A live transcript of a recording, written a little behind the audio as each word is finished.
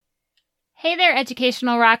Hey there,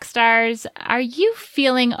 educational rock stars. Are you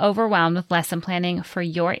feeling overwhelmed with lesson planning for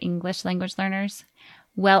your English language learners?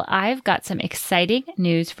 Well, I've got some exciting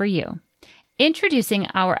news for you. Introducing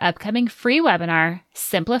our upcoming free webinar,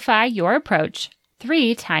 Simplify Your Approach,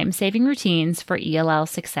 3 Time-Saving Routines for ELL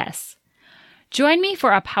Success. Join me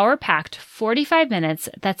for a power-packed 45 minutes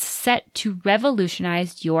that's set to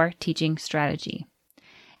revolutionize your teaching strategy.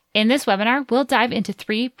 In this webinar, we'll dive into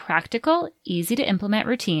 3 practical, easy-to-implement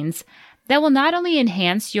routines that will not only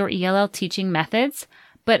enhance your ELL teaching methods,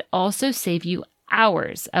 but also save you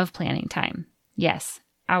hours of planning time. Yes,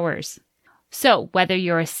 hours. So whether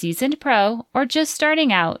you're a seasoned pro or just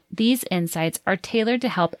starting out, these insights are tailored to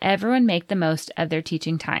help everyone make the most of their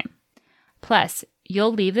teaching time. Plus,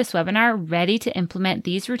 you'll leave this webinar ready to implement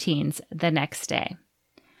these routines the next day.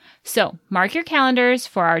 So mark your calendars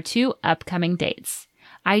for our 2 upcoming dates.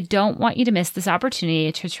 I don't want you to miss this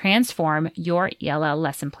opportunity to transform your ELL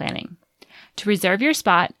lesson planning. To reserve your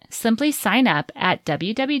spot, simply sign up at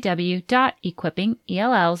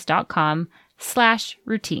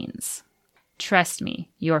www.equippingells.com/routines. Trust me,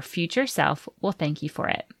 your future self will thank you for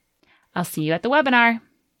it. I'll see you at the webinar.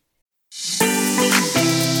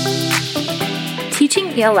 Teaching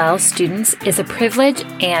ELL students is a privilege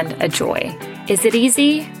and a joy. Is it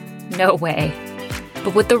easy? No way.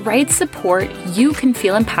 But with the right support, you can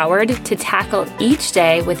feel empowered to tackle each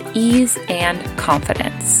day with ease and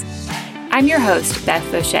confidence. I'm your host, Beth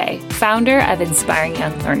Boucher, founder of Inspiring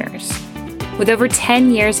Young Learners. With over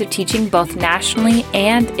 10 years of teaching both nationally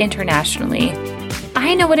and internationally,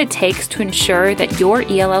 I know what it takes to ensure that your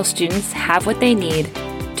ELL students have what they need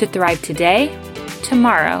to thrive today,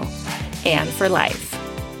 tomorrow, and for life.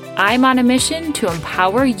 I'm on a mission to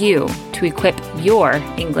empower you to equip your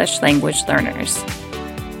English language learners.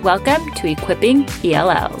 Welcome to Equipping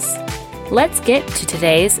ELLs. Let's get to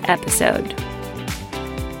today's episode.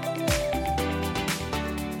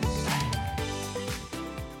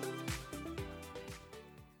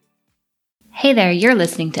 Hey there, you're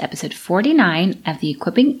listening to episode 49 of the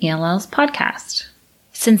Equipping ELLs podcast.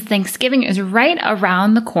 Since Thanksgiving is right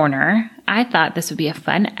around the corner, I thought this would be a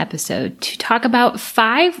fun episode to talk about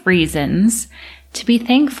 5 reasons to be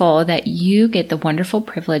thankful that you get the wonderful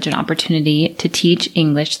privilege and opportunity to teach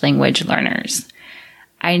English language learners.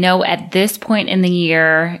 I know at this point in the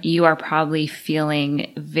year, you are probably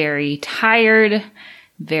feeling very tired,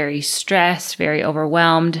 very stressed, very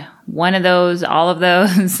overwhelmed. One of those, all of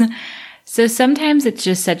those. So sometimes it's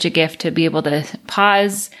just such a gift to be able to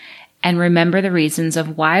pause and remember the reasons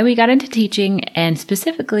of why we got into teaching and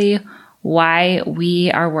specifically why we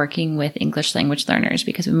are working with English language learners.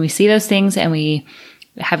 Because when we see those things and we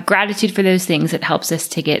have gratitude for those things, it helps us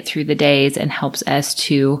to get through the days and helps us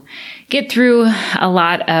to get through a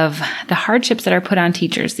lot of the hardships that are put on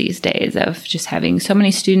teachers these days of just having so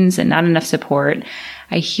many students and not enough support.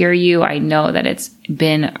 I hear you. I know that it's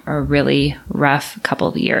been a really rough couple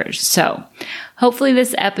of years. So hopefully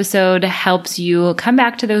this episode helps you come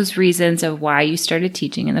back to those reasons of why you started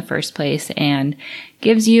teaching in the first place and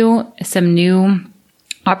gives you some new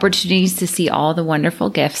opportunities to see all the wonderful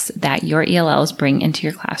gifts that your ELLs bring into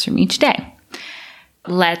your classroom each day.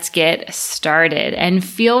 Let's get started and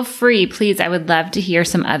feel free, please. I would love to hear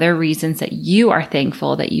some other reasons that you are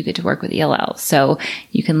thankful that you get to work with ELLs. So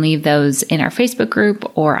you can leave those in our Facebook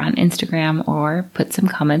group or on Instagram or put some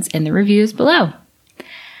comments in the reviews below.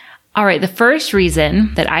 All right. The first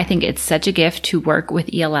reason that I think it's such a gift to work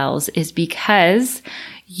with ELLs is because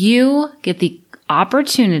you get the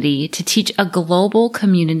opportunity to teach a global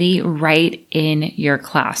community right in your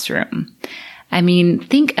classroom. I mean,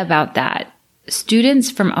 think about that.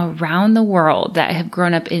 Students from around the world that have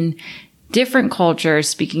grown up in different cultures,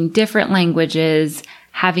 speaking different languages,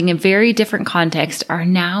 having a very different context are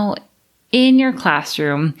now in your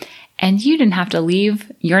classroom and you didn't have to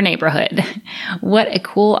leave your neighborhood. What a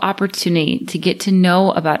cool opportunity to get to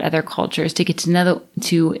know about other cultures, to get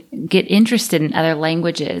interested in other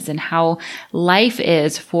languages and how life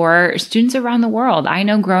is for students around the world. I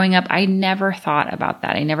know growing up, I never thought about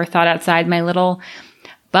that. I never thought outside my little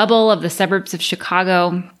bubble of the suburbs of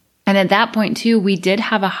Chicago. And at that point too, we did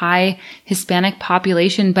have a high Hispanic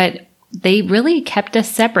population, but they really kept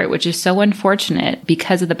us separate, which is so unfortunate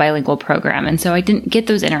because of the bilingual program. And so I didn't get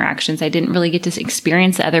those interactions. I didn't really get to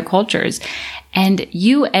experience the other cultures. And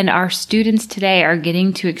you and our students today are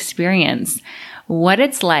getting to experience what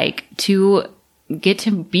it's like to get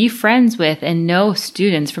to be friends with and know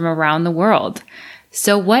students from around the world.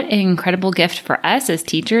 So what an incredible gift for us as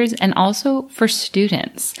teachers and also for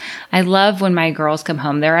students. I love when my girls come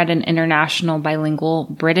home. They're at an international bilingual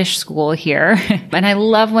British school here. And I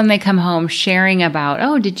love when they come home sharing about,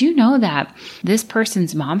 oh, did you know that this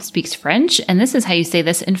person's mom speaks French? And this is how you say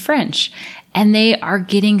this in French. And they are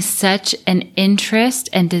getting such an interest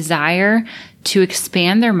and desire to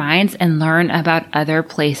expand their minds and learn about other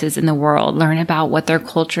places in the world, learn about what their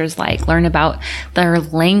culture is like, learn about their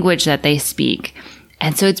language that they speak.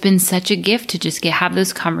 And so it's been such a gift to just have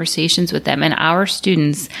those conversations with them. And our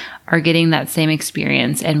students are getting that same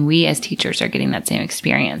experience. And we as teachers are getting that same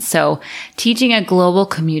experience. So teaching a global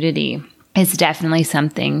community is definitely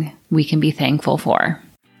something we can be thankful for.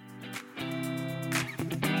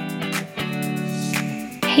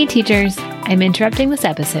 Hey teachers, I'm interrupting this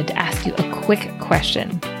episode to ask you a quick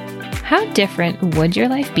question. How different would your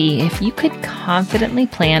life be if you could confidently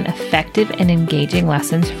plan effective and engaging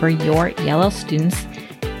lessons for your ELL students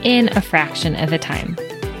in a fraction of the time?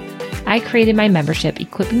 I created my membership,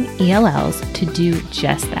 Equipping ELLs, to do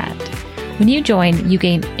just that. When you join, you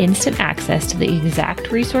gain instant access to the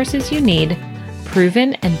exact resources you need,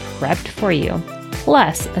 proven and prepped for you,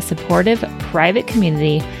 plus a supportive private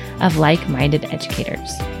community of like-minded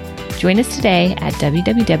educators. Join us today at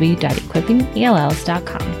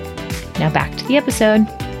www.equippingells.com. Now back to the episode.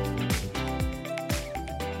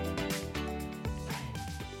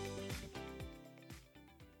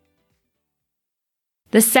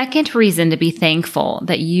 The second reason to be thankful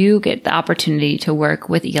that you get the opportunity to work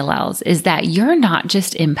with ELLs is that you're not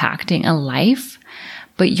just impacting a life,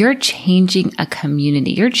 but you're changing a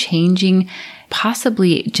community. You're changing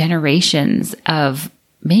possibly generations of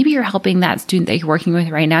maybe you're helping that student that you're working with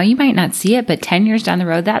right now. You might not see it, but 10 years down the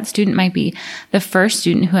road, that student might be the first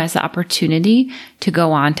student who has the opportunity to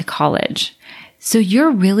go on to college. So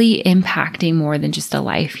you're really impacting more than just a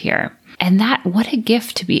life here. And what a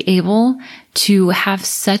gift to be able to have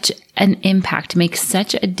such an impact, to make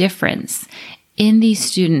such a difference in these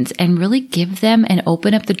students and really give them and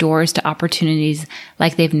open up the doors to opportunities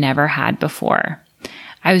like they've never had before.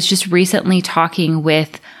 I was just recently talking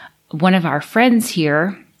with one of our friends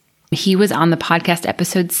here. He was on the podcast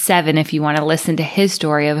episode 7, if you want to listen to his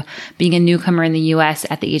story of being a newcomer in the US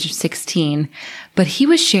at the age of 16. But he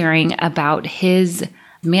was sharing about his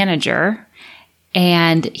manager,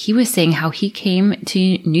 and he was saying how he came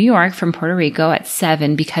to New York from Puerto Rico at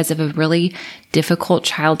 7 because of a really difficult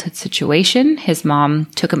childhood situation. His mom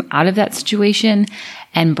took him out of that situation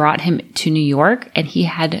and brought him to New York, and he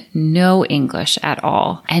had no English at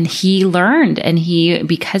all. And he learned, and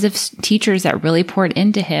because of teachers that really poured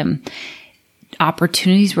into him,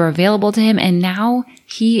 opportunities were available to him. And now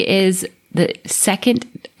he is the second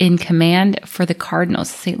in command for the Cardinals,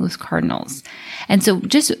 St. Louis Cardinals. And so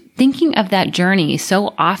just thinking of that journey,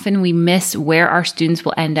 so often we miss where our students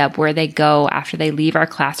will end up, where they go after they leave our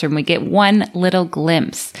classroom. We get one little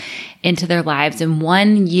glimpse into their lives and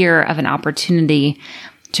 1 year of an opportunity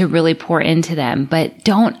to really pour into them. But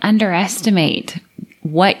don't underestimate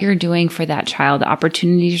what you're doing for that child, the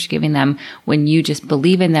opportunities you're giving them when you just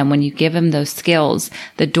believe in them, when you give them those skills,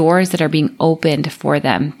 the doors that are being opened for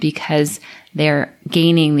them because they're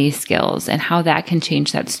gaining these skills, and how that can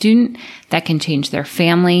change that student, that can change their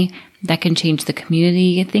family, that can change the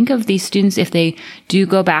community. Think of these students if they do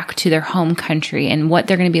go back to their home country and what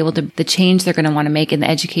they're going to be able to, the change they're going to want to make in the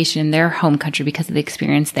education in their home country because of the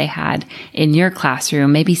experience they had in your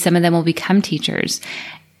classroom. Maybe some of them will become teachers.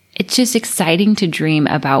 It's just exciting to dream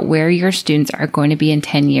about where your students are going to be in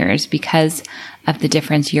 10 years because of the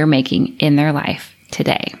difference you're making in their life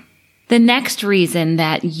today. The next reason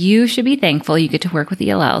that you should be thankful you get to work with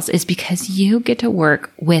ELLs is because you get to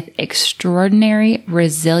work with extraordinary,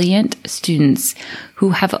 resilient students who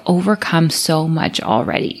have overcome so much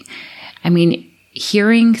already. I mean,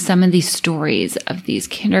 hearing some of these stories of these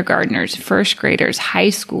kindergartners, first graders, high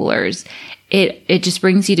schoolers, it just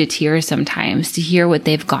brings you to tears sometimes to hear what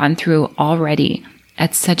they've gone through already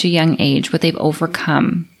at such a young age, what they've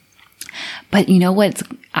overcome. But you know what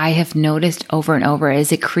I have noticed over and over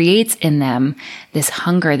is it creates in them this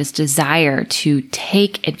hunger, this desire to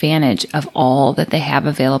take advantage of all that they have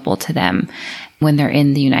available to them when they're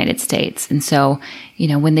in the United States. And so,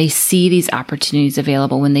 when they see these opportunities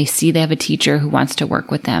available, when they see they have a teacher who wants to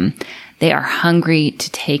work with them, they are hungry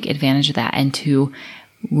to take advantage of that and to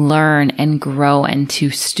learn and grow and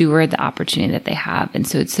to steward the opportunity that they have. And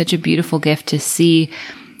so it's such a beautiful gift to see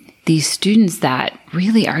these students that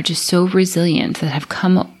really are just so resilient,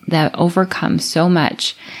 that overcome so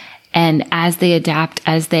much. And as they adapt,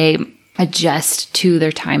 as they adjust to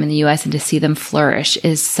their time in the US and to see them flourish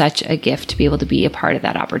is such a gift to be able to be a part of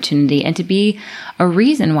that opportunity and to be a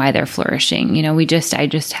reason why they're flourishing. I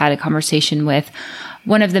just had a conversation with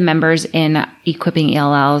one of the members in Equipping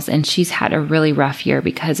ELLs, and she's had a really rough year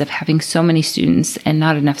because of having so many students and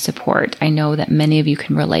not enough support. I know that many of you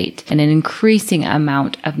can relate, and an increasing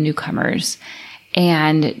amount of newcomers.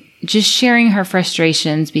 And just sharing her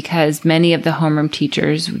frustrations because many of the homeroom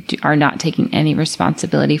teachers are not taking any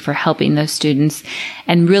responsibility for helping those students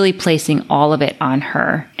and really placing all of it on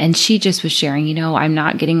her. And she just was sharing, I'm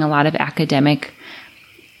not getting a lot of academic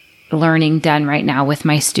learning done right now with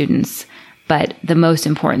my students. But the most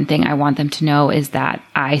important thing I want them to know is that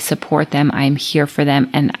I support them, I'm here for them,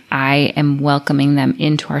 and I am welcoming them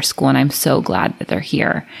into our school, and I'm so glad that they're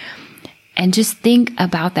here. And just think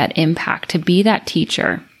about that impact to be that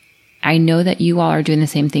teacher. I know that you all are doing the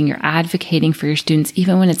same thing. You're advocating for your students,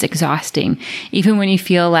 even when it's exhausting, even when you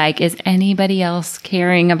feel like, is anybody else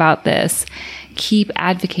caring about this? Keep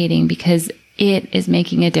advocating because it is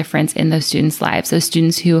making a difference in those students' lives, those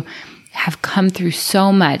students who have come through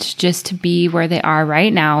so much just to be where they are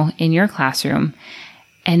right now in your classroom,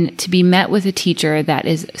 and to be met with a teacher that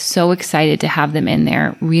is so excited to have them in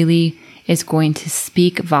there really is going to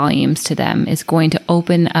speak volumes to them, is going to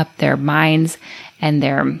open up their minds and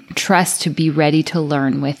their trust to be ready to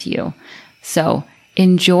learn with you. So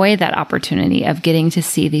enjoy that opportunity of getting to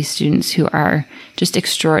see these students who are just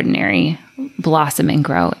extraordinary blossom and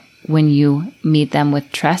grow when you meet them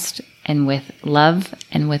with trust and with love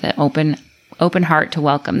and with an open heart to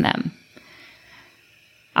welcome them.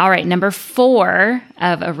 All right, number 4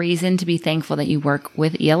 of a reason to be thankful that you work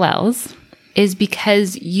with ELLs is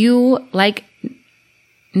because you, like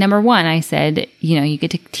number 1, I said, you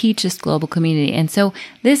get to teach this global community. And so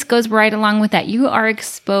this goes right along with that. You are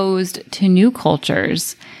exposed to new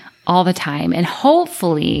cultures all the time, and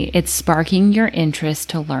hopefully it's sparking your interest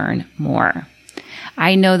to learn more.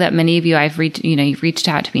 I know that many of you, you've reached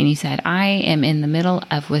out to me and you said, I am in the middle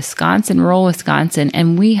of Wisconsin, rural Wisconsin,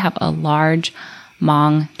 and we have a large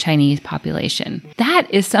Hmong Chinese population. That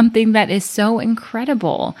is something that is so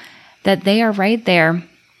incredible that they are right there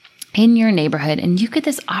in your neighborhood, and you get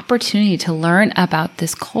this opportunity to learn about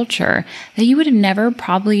this culture that you would have never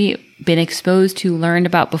probably been exposed to, learned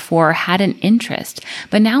about before, or had an interest.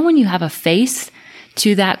 But now when you have a face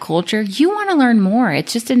to that culture, you want to learn more.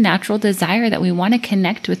 It's just a natural desire that we want to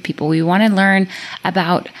connect with people. We want to learn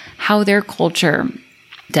about how their culture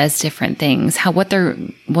does different things, what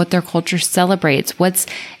their culture celebrates, what's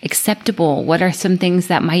acceptable, what are some things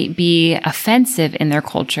that might be offensive in their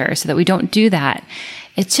culture so that we don't do that.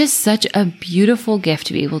 It's just such a beautiful gift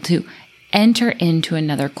to be able to enter into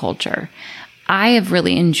another culture. I have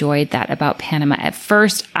really enjoyed that about Panama. At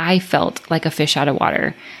first, I felt like a fish out of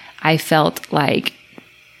water. I felt like,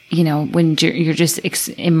 when you're just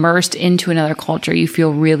immersed into another culture, you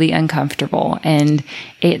feel really uncomfortable and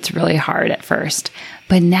it's really hard at first.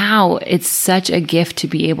 But now it's such a gift to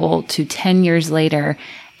be able to 10 years later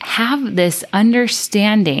have this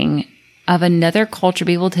understanding of another culture,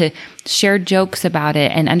 be able to share jokes about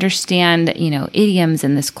it and understand, idioms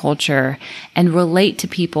in this culture and relate to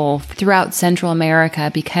people throughout Central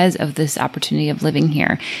America because of this opportunity of living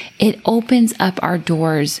here. It opens up our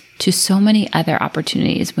doors to so many other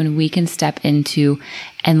opportunities when we can step into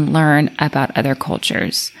and learn about other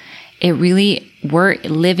cultures. We're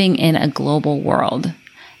living in a global world.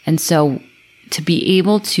 And so to be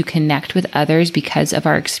able to connect with others because of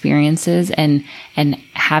our experiences and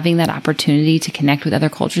having that opportunity to connect with other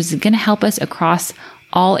cultures is going to help us across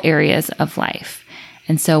all areas of life.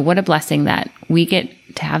 And so what a blessing that we get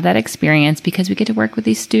to have that experience because we get to work with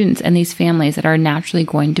these students and these families that are naturally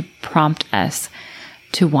going to prompt us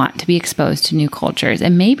to want to be exposed to new cultures.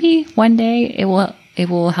 And maybe one day it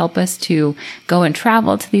will help us to go and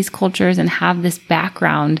travel to these cultures and have this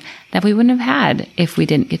background that we wouldn't have had if we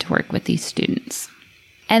didn't get to work with these students.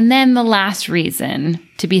 And then the last reason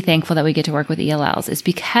to be thankful that we get to work with ELLs is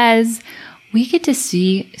because we get to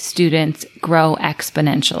see students grow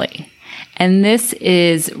exponentially. And this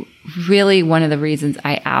is really one of the reasons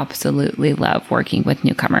I absolutely love working with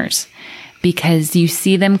newcomers, because you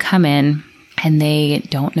see them come in and they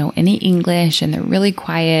don't know any English and they're really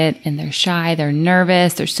quiet and they're shy, they're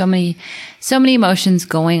nervous. There's so many emotions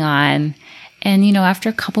going on. And, after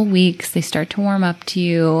a couple weeks, they start to warm up to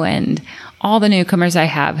you. And all the newcomers I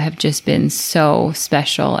have just been so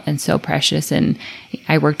special and so precious. And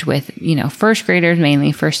I worked with, first graders,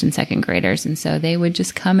 mainly first and second graders. And so they would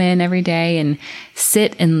just come in every day and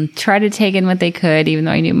sit and try to take in what they could, even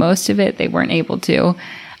though I knew most of it, they weren't able to.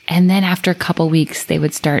 And then after a couple weeks, they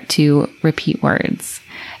would start to repeat words.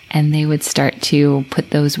 and they would start to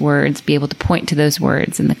put those words, be able to point to those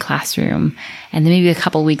words in the classroom. And then maybe a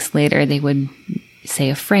couple weeks later, they would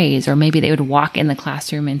say a phrase, or maybe they would walk in the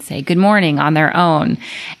classroom and say good morning on their own.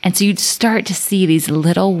 And so you'd start to see these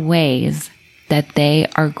little ways that they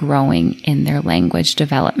are growing in their language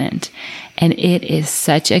development. And it is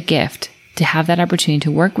such a gift to have that opportunity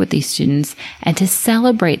to work with these students and to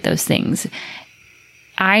celebrate those things.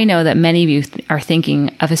 I know that many of you are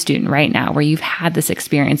thinking of a student right now where you've had this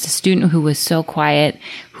experience, a student who was so quiet,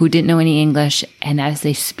 who didn't know any English, and as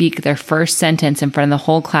they speak their first sentence in front of the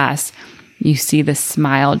whole class, you see the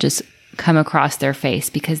smile just come across their face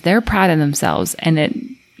because they're proud of themselves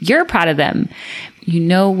and you're proud of them. You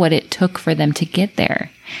know what it took for them to get there.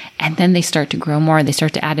 And then they start to grow more. They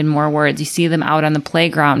start to add in more words. You see them out on the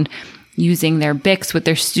playground using their Bics with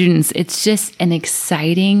their students. It's just an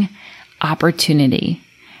exciting opportunity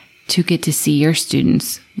to get to see your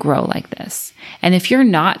students grow like this. And if you're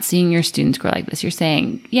not seeing your students grow like this, you're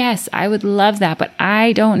saying, yes, I would love that, but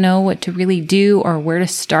I don't know what to really do or where to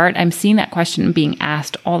start. I'm seeing that question being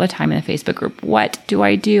asked all the time in the Facebook group. What do?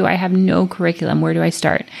 I have no curriculum. Where do I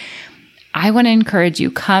start? I want to encourage you,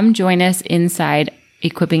 come join us inside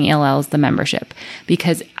Equipping ELLs, the membership,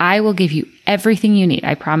 because I will give you everything you need.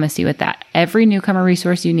 I promise you with that. Every newcomer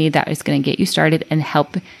resource you need that is going to get you started and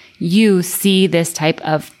help you see this type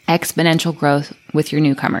of exponential growth with your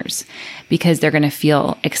newcomers, because they're going to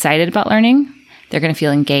feel excited about learning. They're going to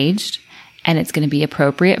feel engaged, and it's going to be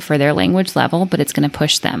appropriate for their language level, but it's going to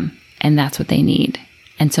push them. And that's what they need.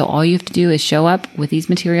 And so all you have to do is show up with these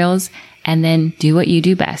materials and then do what you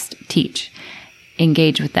do best. Teach,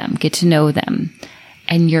 engage with them, get to know them,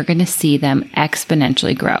 and you're going to see them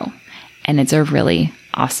exponentially grow. And it's a really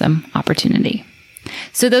awesome opportunity.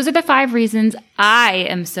 So those are the 5 reasons I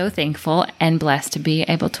am so thankful and blessed to be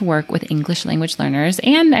able to work with English language learners.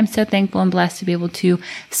 And I'm so thankful and blessed to be able to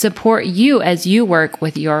support you as you work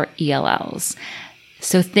with your ELLs.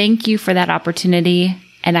 So thank you for that opportunity.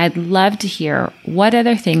 And I'd love to hear what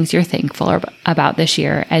other things you're thankful about this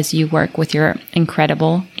year as you work with your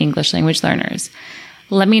incredible English language learners.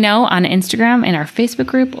 Let me know on Instagram in our Facebook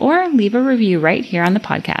group or leave a review right here on the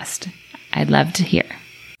podcast. I'd love to hear.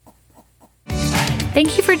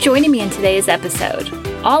 Thank you for joining me in today's episode.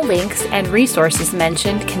 All links and resources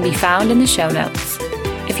mentioned can be found in the show notes.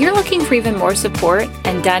 If you're looking for even more support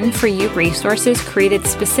and done-for-you resources created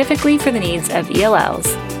specifically for the needs of ELLs,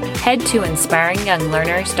 head to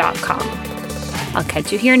inspiringyounglearners.com. I'll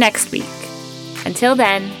catch you here next week. Until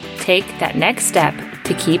then, take that next step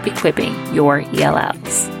to keep equipping your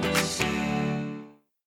ELLs.